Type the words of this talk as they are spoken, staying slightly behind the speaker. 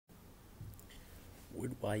where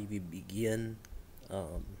do I even begin?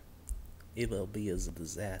 Um, MLB is a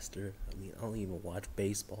disaster. I mean, I don't even watch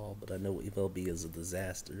baseball, but I know MLB is a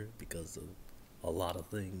disaster because of a lot of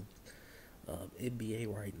things.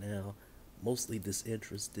 NBA right now, mostly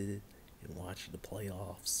disinterested in watching the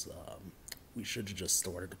playoffs. We should have just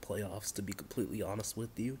started the playoffs, to be completely honest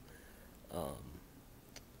with you. Um,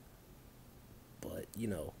 but,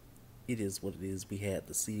 it is what it is. We had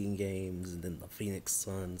the seeding games, and then the Phoenix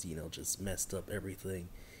Suns, just messed up everything,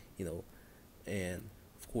 you know, and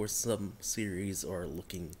of course, some series are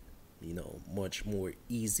looking, much more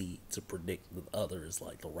easy to predict than others.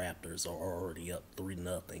 Like the Raptors are already up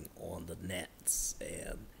 3-0 on the Nets,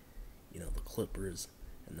 and the Clippers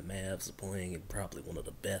and the Mavs are playing in probably one of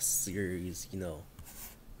the best series,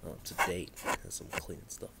 to date. As I'm cleaning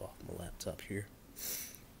stuff off my laptop here.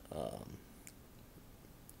 Um,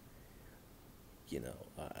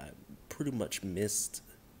 I pretty much missed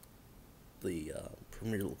the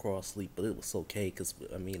Premier Lacrosse League, but it was okay because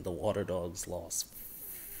I mean the Water Dogs lost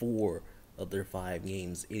 4 of their 5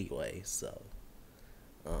 games anyway. So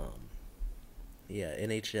um, yeah,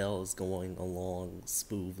 NHL is going along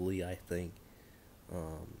smoothly. I think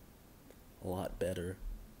um, a lot better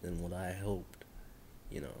than what I hoped.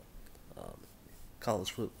 You know, um,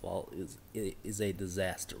 college football is a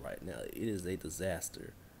disaster right now. It is a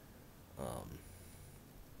disaster. Um,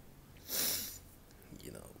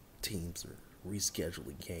 you know, teams are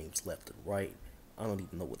rescheduling games left and right. I don't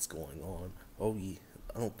even know what's going on.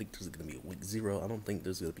 I don't think there's going to be a week 0. I don't think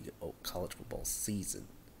there's going to be a college football season.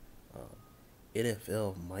 Um,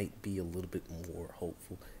 NFL might be a little bit more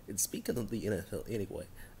hopeful. And speaking of the NFL, anyway,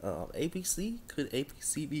 could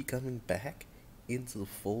ABC be coming back into the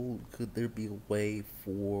fold? Could there be a way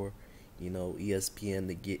for ESPN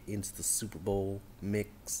to get into the Super Bowl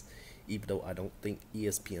mix? Even though I don't think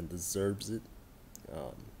ESPN deserves it,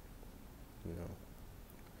 um, you know,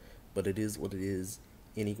 but it is what it is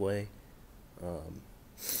anyway. Um,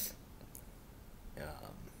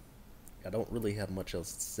 um, I don't really have much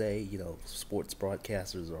else to say. Sports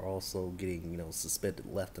broadcasters are also getting suspended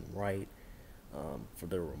left and right for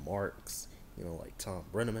their remarks. Like Tom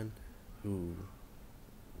Brenneman, who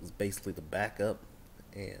was basically the backup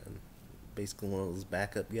and basically one of those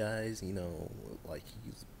backup guys. Like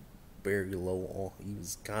he's very low on. He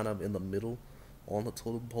was kind of in the middle on the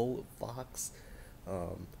totem pole at Fox,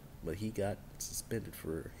 um, but he got suspended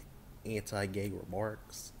for anti-gay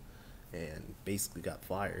remarks and basically got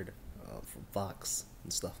fired from Fox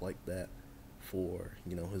and stuff like that for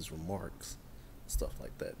his remarks, stuff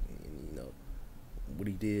like that. And what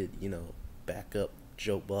he did, back up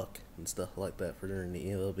Joe Buck and stuff like that for during the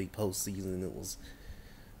MLB postseason.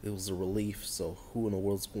 It was a relief. So who in the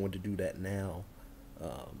world's going to do that now?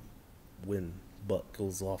 When Buck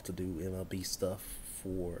goes off to do MLB stuff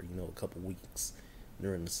for a couple weeks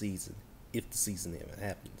during the season, if the season even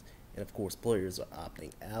happens. And of course, players are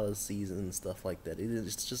opting out of the season and stuff like that.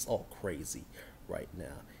 It's just all crazy right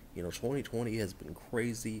now. 2020 has been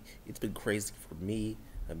crazy. It's been crazy for me.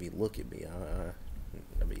 I mean, look at me.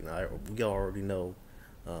 We already know,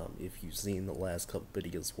 if you've seen the last couple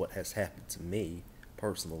videos, what has happened to me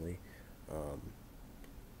personally. Um,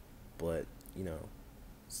 but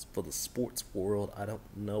for the sports world, I don't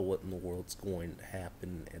know what in the world's going to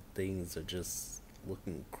happen, and things are just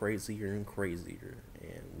looking crazier and crazier,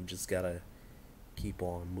 and we just gotta keep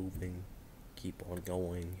on moving, keep on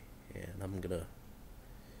going, and I'm gonna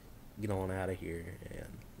get on out of here and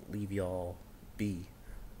leave y'all be.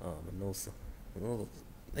 I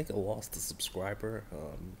think I lost a subscriber.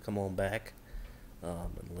 Come on back,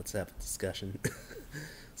 and let's have a discussion.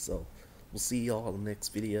 So, we'll see y'all in the next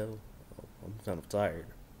video. I'm kind of tired.